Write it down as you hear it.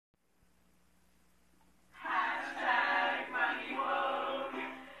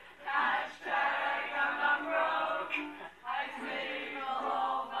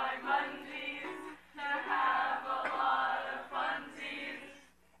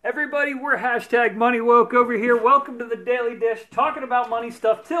Everybody, we're hashtag Money Woke over here. Welcome to the Daily Dish, talking about money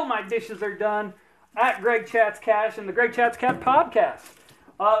stuff till my dishes are done at Greg Chats Cash and the Greg Chats Cat podcast.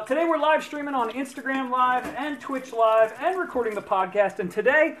 Today we're live streaming on Instagram Live and Twitch Live and recording the podcast. And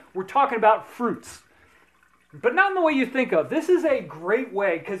today we're talking about fruits, but not in the way you think of. This is a great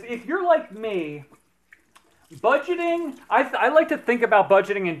way because if you're like me, budgeting, I like to think about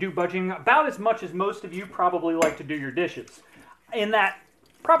budgeting and do budgeting about as much as most of you probably like to do your dishes. In that,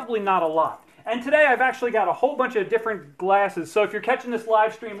 probably not a lot. And today I've actually got a whole bunch of different glasses. So if you're catching this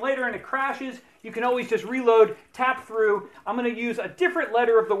live stream later and it crashes, you can always just reload, tap through. I'm going to use a different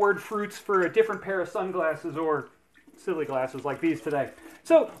letter of the word fruits for a different pair of sunglasses or silly glasses like these today.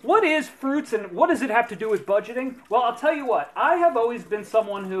 So what is fruits and what does it have to do with budgeting? Well, I'll tell you what. I have always been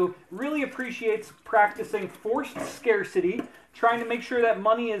someone who really appreciates practicing forced scarcity, trying to make sure that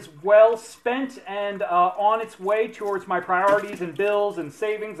money is well spent and on its way towards my priorities and bills and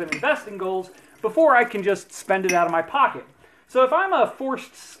savings and investing goals before I can just spend it out of my pocket. So if I'm a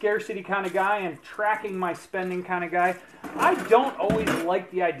forced scarcity kind of guy and tracking my spending kind of guy, I don't always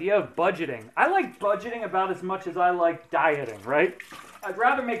like the idea of budgeting. I like budgeting about as much as I like dieting, right? I'd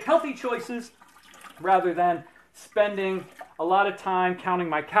rather make healthy choices rather than spending a lot of time counting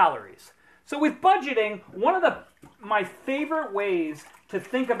my calories. So with budgeting, one of my favorite ways to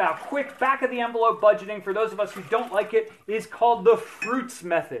think about quick back-of-the-envelope budgeting, for those of us who don't like it, is called the fruits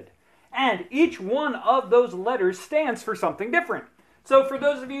method. And each one of those letters stands for something different. So for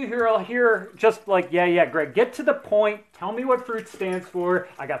those of you who are here just like, yeah, Greg, get to the point. Tell me what fruit stands for.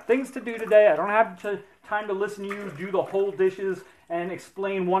 I got things to do today. I don't have time to listen to you do the whole dishes and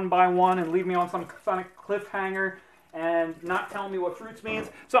explain one by one and leave me on some kind of cliffhanger and not tell me what fruits means.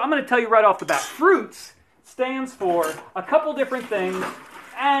 So I'm going to tell you right off the bat. Fruits stands for a couple different things.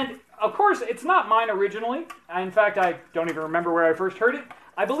 And of course, it's not mine originally. In fact, I don't even remember where I first heard it.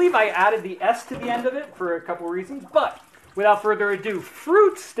 I believe I added the S to the end of it for a couple reasons, but without further ado,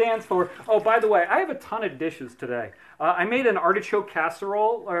 fruit stands for, oh, by the way, I have a ton of dishes today. I made an artichoke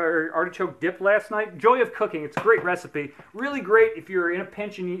casserole, or artichoke dip last night. Joy of cooking, it's a great recipe. Really great if you're in a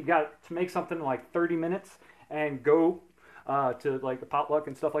pinch and you got to make something in like 30 minutes and go to like the potluck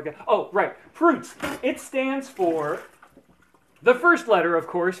and stuff like that. Oh, right, fruits. It stands for, the first letter, of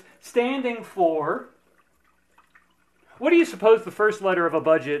course, standing for, what do you suppose the first letter of a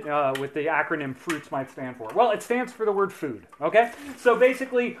budget with the acronym fruits might stand for? Well, it stands for the word food, okay? So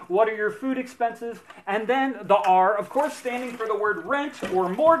basically, what are your food expenses? And then the R, of course, standing for the word rent or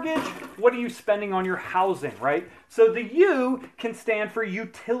mortgage. What are you spending on your housing, right? So the U can stand for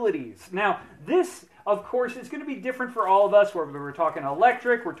utilities. Now, this, of course, is going to be different for all of us, whether we're talking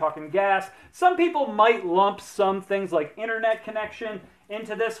electric, we're talking gas. Some people might lump some things like internet connection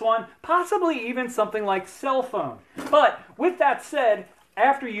into this one, possibly even something like cell phone. But with that said,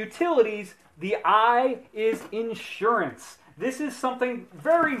 after utilities, the I is insurance. This is something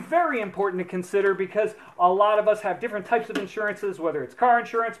very, very important to consider because a lot of us have different types of insurances, whether it's car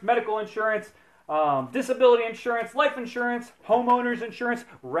insurance, medical insurance, disability insurance, life insurance, homeowners insurance,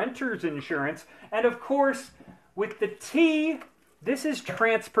 renters insurance, and of course, with the T, this is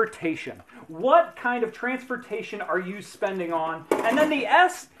transportation. What kind of transportation are you spending on? And then the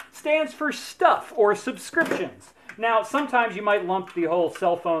S stands for stuff or subscriptions. Now, sometimes you might lump the whole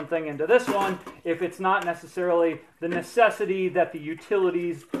cell phone thing into this one if it's not necessarily the necessity that the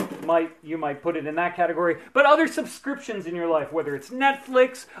utilities you might put it in that category. But other subscriptions in your life, whether it's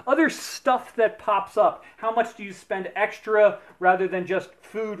Netflix, other stuff that pops up. How much do you spend extra rather than just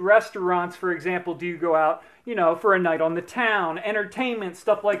food restaurants, for example? Do you go out, for a night on the town, entertainment,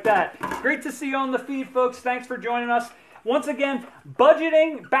 stuff like that? Great to see you on the feed, folks. Thanks for joining us. Once again,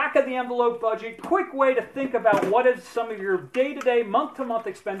 budgeting, back-of-the-envelope budget, quick way to think about what is some of your day-to-day, month-to-month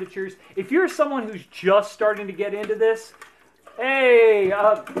expenditures. If you're someone who's just starting to get into this, hey,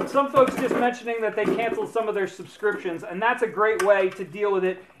 some folks just mentioning that they canceled some of their subscriptions, and that's a great way to deal with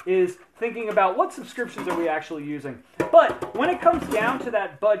it, is thinking about what subscriptions are we actually using. But when it comes down to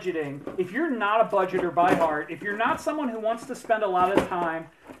that budgeting, if you're not a budgeter by heart, if you're not someone who wants to spend a lot of time,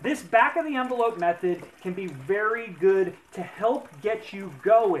 this back-of-the-envelope method can be very good to help get you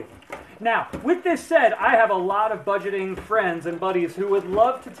going. Now, with this said, I have a lot of budgeting friends and buddies who would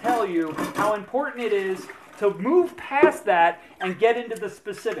love to tell you how important it is to move past that and get into the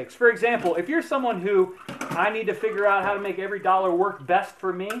specifics. For example, if you're someone who, I need to figure out how to make every dollar work best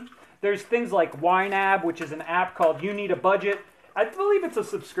for me, there's things like YNAB, which is an app called You Need a Budget. I believe it's a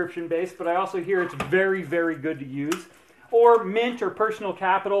subscription base, but I also hear it's very, very good to use. Or Mint or Personal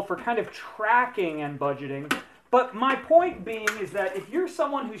Capital for kind of tracking and budgeting. But my point being is that if you're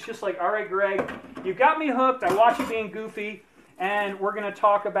someone who's just like, all right, Greg, you got me hooked, I watch you being goofy, and we're going to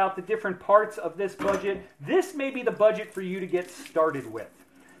talk about the different parts of this budget. This may be the budget for you to get started with.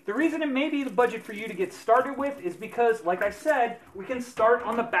 The reason it may be the budget for you to get started with is because, like I said, we can start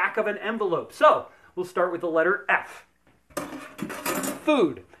on the back of an envelope. So, we'll start with the letter F.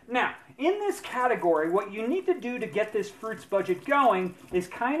 Food. Now, in this category, what you need to do to get this fruits budget going is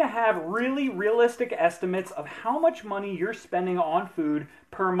kind of have really realistic estimates of how much money you're spending on food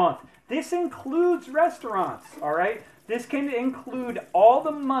per month. This includes restaurants, all right? This can include all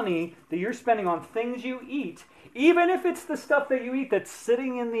the money that you're spending on things you eat, even if it's the stuff that you eat that's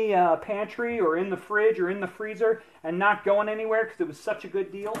sitting in the pantry or in the fridge or in the freezer and not going anywhere because it was such a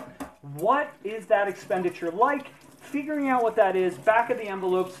good deal. What is that expenditure like? Figuring out what that is, back of the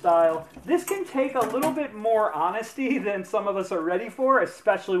envelope style. This can take a little bit more honesty than some of us are ready for,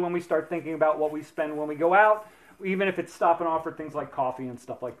 especially when we start thinking about what we spend when we go out, even if it's stopping off for things like coffee and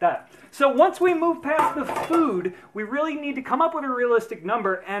stuff like that. So once we move past the food, we really need to come up with a realistic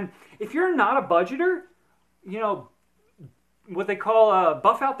number. And if you're not a budgeter, you know, what they call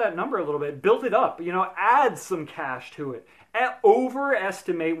buff out that number a little bit, build it up, you know, add some cash to it.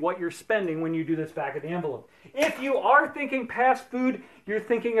 Overestimate what you're spending when you do this back of the envelope. If you are thinking past food, you're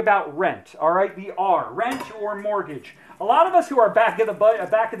thinking about rent, all right? The R, rent or mortgage. A lot of us who are back of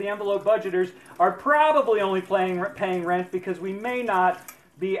the envelope budgeters are probably only paying rent because we may not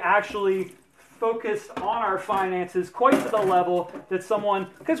be actually focused on our finances quite to the level that someone,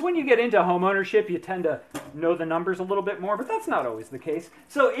 because when you get into home ownership, you tend to know the numbers a little bit more, but that's not always the case.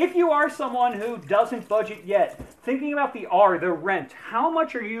 So if you are someone who doesn't budget yet, thinking about the R, the rent, how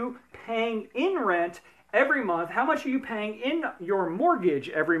much are you paying in rent every month? How much are you paying in your mortgage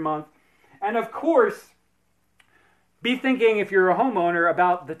every month? And of course, be thinking, if you're a homeowner,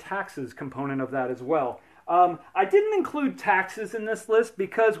 about the taxes component of that as well. I didn't include taxes in this list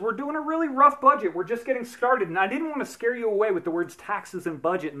because we're doing a really rough budget. We're just getting started, and I didn't want to scare you away with the words taxes and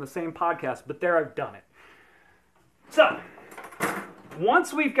budget in the same podcast, but there I've done it. So,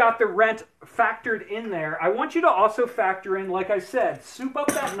 once we've got the rent factored in there, I want you to also factor in, like I said, soup up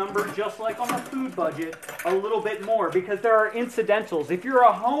that number just like on the food budget a little bit more because there are incidentals. If you're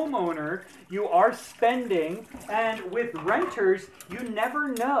a homeowner, you are spending, and with renters, you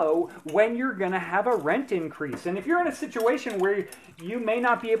never know when you're going to have a rent increase. And if you're in a situation where you may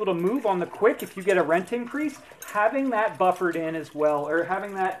not be able to move on the quick if you get a rent increase, having that buffered in as well, or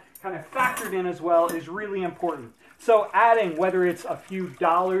having that kind of factored in as well, is really important. So adding, whether it's a few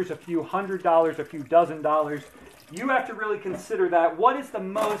dollars, a few $100, a few dozen dollars, you have to really consider that. What is the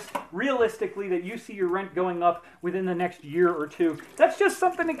most realistically that you see your rent going up within the next year or two? That's just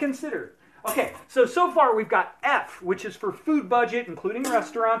something to consider. Okay, so far we've got F, which is for food budget, including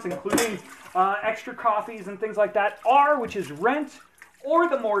restaurants, including extra coffees and things like that. R, which is rent or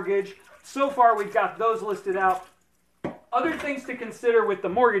the mortgage. So far we've got those listed out. Other things to consider with the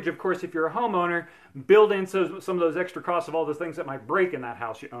mortgage, of course, if you're a homeowner, build in some of those extra costs of all those things that might break in that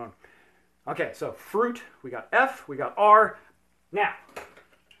house you own. Okay, so fruit, we got F, we got R. Now,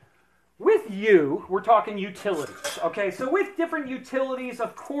 with U, we're talking utilities. Okay, so with different utilities,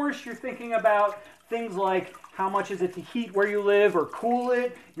 of course, you're thinking about things like how much is it to heat where you live or cool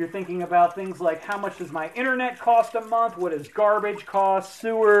it. You're thinking about things like how much does my internet cost a month? What does garbage cost?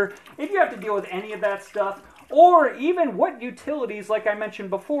 Sewer? If you have to deal with any of that stuff, or even what utilities, like I mentioned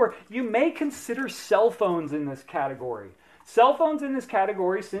before, you may consider cell phones in this category. Cell phones in this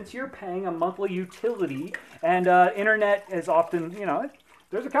category, since you're paying a monthly utility, and internet is often, you know,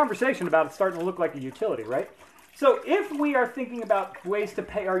 there's a conversation about it starting to look like a utility, right? So if we are thinking about ways to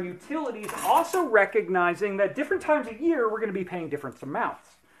pay our utilities, also recognizing that different times of year, we're going to be paying different amounts.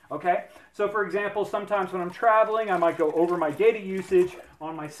 Okay, so for example, sometimes when I'm traveling, I might go over my data usage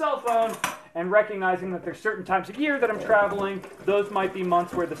on my cell phone, and recognizing that there's certain times of year that I'm traveling, those might be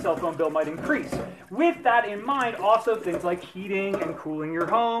months where the cell phone bill might increase. With that in mind, also things like heating and cooling your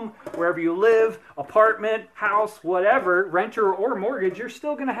home, wherever you live, apartment, house, whatever, renter or mortgage, you're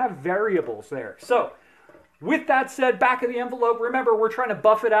still going to have variables there. So with that said, back of the envelope, remember we're trying to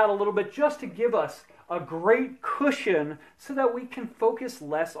buff it out a little bit just to give us a great cushion so that we can focus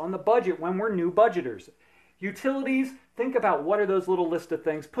less on the budget when we're new budgeters. Utilities, think about what are those little list of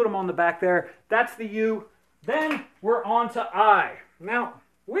things. Put them on the back there. That's the U. Then we're on to I. Now,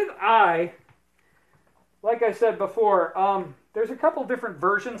 with I, like I said before, there's a couple different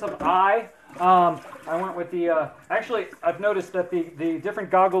versions of I. I went with the, actually, I've noticed that the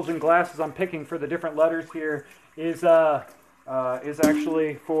different goggles and glasses I'm picking for the different letters here is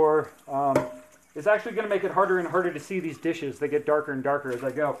actually for... It's actually going to make it harder and harder to see these dishes. They get darker and darker as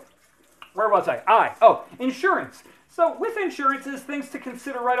I go. Where was I? Insurance. So with insurances, things to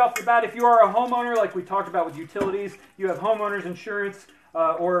consider right off the bat. If you are a homeowner, like we talked about with utilities, you have homeowners insurance,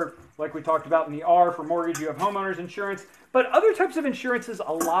 or like we talked about in the R for mortgage, you have homeowners insurance. But other types of insurances,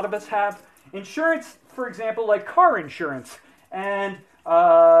 a lot of us have. Insurance, for example, like car insurance. And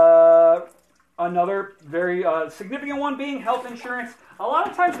another very significant one being health insurance. A lot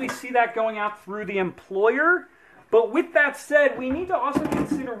of times we see that going out through the employer. But with that said, we need to also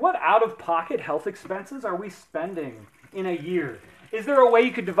consider what out-of-pocket health expenses are we spending in a year. Is there a way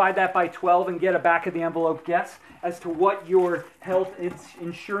you could divide that by 12 and get a back-of-the-envelope guess as to what your health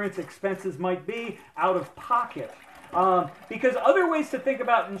insurance expenses might be out of pocket? Because other ways to think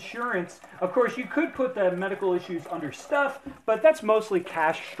about insurance, of course, you could put the medical issues under stuff, but that's mostly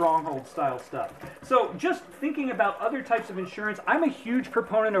cash stronghold style stuff. So just thinking about other types of insurance, I'm a huge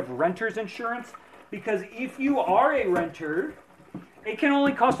proponent of renter's insurance. Because if you are a renter, it can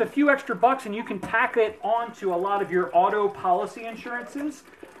only cost a few extra bucks and you can tack it onto a lot of your auto policy insurances.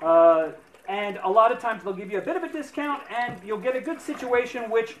 And a lot of times they'll give you a bit of a discount and you'll get a good situation,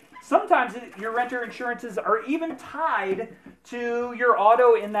 which sometimes your renter insurances are even tied to your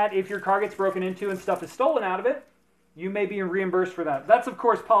auto in that if your car gets broken into and stuff is stolen out of it, you may be reimbursed for that. That's, of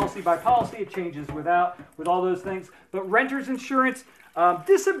course, policy by policy. It changes with all those things. But renter's insurance,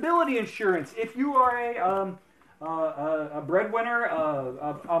 disability insurance. If you are a breadwinner,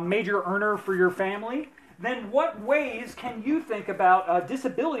 a major earner for your family, then what ways can you think about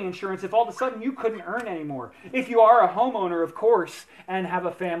disability insurance if all of a sudden you couldn't earn anymore? If you are a homeowner, of course, and have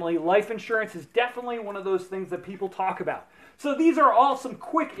a family, life insurance is definitely one of those things that people talk about. So these are all some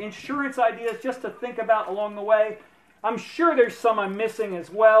quick insurance ideas just to think about along the way. I'm sure there's some I'm missing as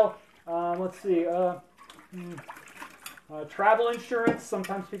well. Let's see. Travel insurance.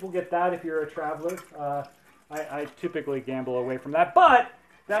 Sometimes people get that if you're a traveler. I typically gamble away from that, but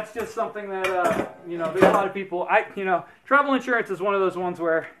that's just something that there's a lot of people. Travel insurance is one of those ones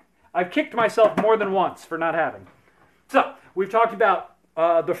where I've kicked myself more than once for not having. So we've talked about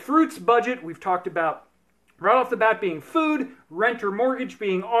the fruits budget. We've talked about right off the bat being food, rent or mortgage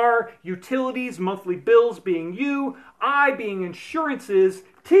being R, utilities, monthly bills being U, I being insurances,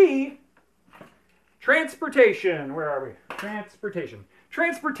 T, transportation. Where are we?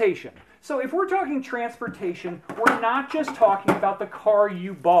 Transportation. So if we're talking transportation, we're not just talking about the car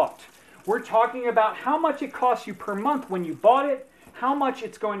you bought. We're talking about how much it costs you per month when you bought it, how much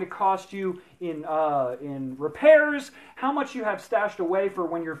it's going to cost you in repairs, how much you have stashed away for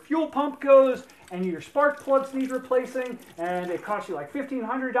when your fuel pump goes and your spark plugs need replacing, and it costs you like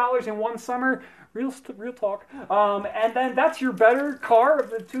 $1,500 in one summer. Real talk. And then that's your better car of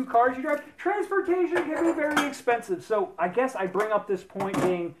the two cars you drive. Transportation can be very expensive. So I guess I bring up this point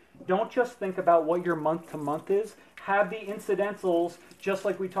being, don't just think about what your month-to-month is. Have the incidentals, just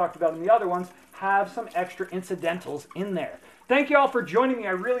like we talked about in the other ones, have some extra incidentals in there. Thank you all for joining me.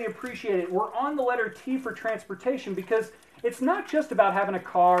 I really appreciate it. We're on the letter T for transportation because it's not just about having a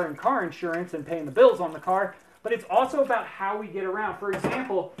car and car insurance and paying the bills on the car, but it's also about how we get around. For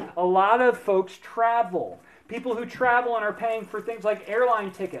example, a lot of folks travel. People who travel and are paying for things like airline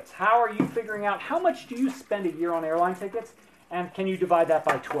tickets. How are you figuring out how much do you spend a year on airline tickets? And can you divide that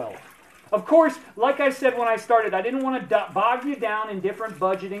by 12? Of course, like I said when I started, I didn't want to bog you down in different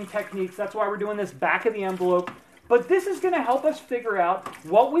budgeting techniques. That's why we're doing this back of the envelope. But this is going to help us figure out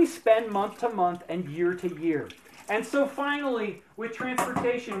what we spend month to month and year to year. And so finally, with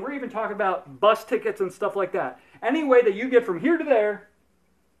transportation, we're even talking about bus tickets and stuff like that. Any way that you get from here to there,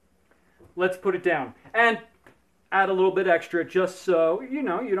 let's put it down. And add a little bit extra just so, you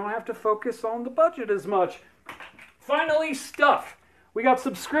don't have to focus on the budget as much. Finally, stuff. We got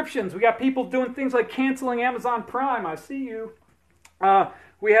subscriptions. We got people doing things like canceling Amazon Prime. I see you.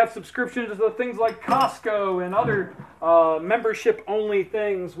 We have subscriptions to things like Costco and other membership-only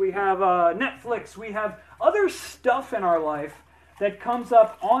things. We have Netflix. We have other stuff in our life that comes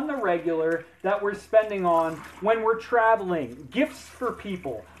up on the regular that we're spending on when we're traveling. Gifts for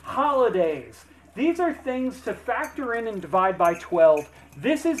people. Holidays. These are things to factor in and divide by 12.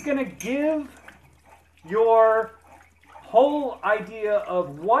 This is going to give your whole idea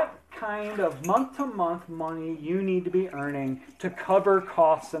of what kind of month-to-month money you need to be earning to cover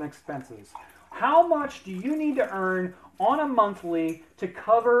costs and expenses. How much do you need to earn on a monthly to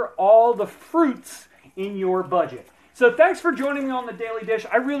cover all the fruits in your budget? So thanks for joining me on the Daily Dish.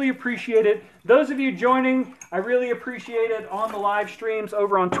 I really appreciate it. Those of you joining, I really appreciate it on the live streams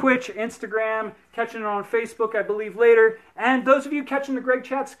over on Twitch, Instagram, catching it on Facebook, I believe, later. And those of you catching the Greg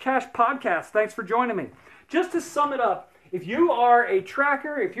Chats Cash podcast, thanks for joining me. Just to sum it up, if you are a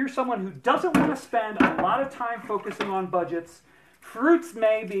tracker, if you're someone who doesn't want to spend a lot of time focusing on budgets, Fruits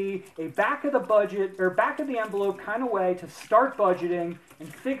may be a back of the budget or back of the envelope kind of way to start budgeting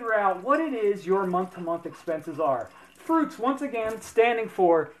and figure out what it is your month-to-month expenses are. Fruits, once again, standing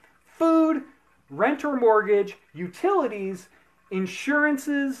for food, rent or mortgage, utilities,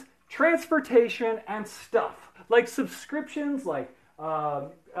 insurances, transportation, and stuff. Like subscriptions, like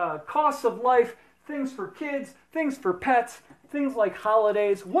costs of life, things for kids, things for pets, things like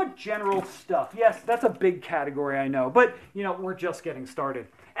holidays, what general stuff. Yes, that's a big category, I know, but we're just getting started.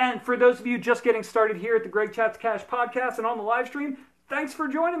 And for those of you just getting started here at the Greg Chats Cash podcast and on the live stream, thanks for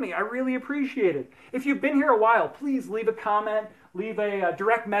joining me. I really appreciate it. If you've been here a while, please leave a comment, leave a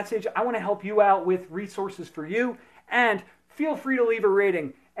direct message. I want to help you out with resources for you, and feel free to leave a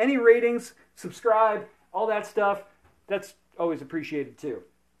rating. Any ratings, subscribe, all that stuff, that's always appreciated too.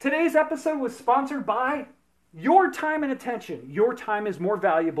 Today's episode was sponsored by your time and attention. Your time is more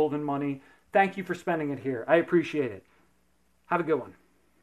valuable than money. Thank you for spending it here. I appreciate it. Have a good one.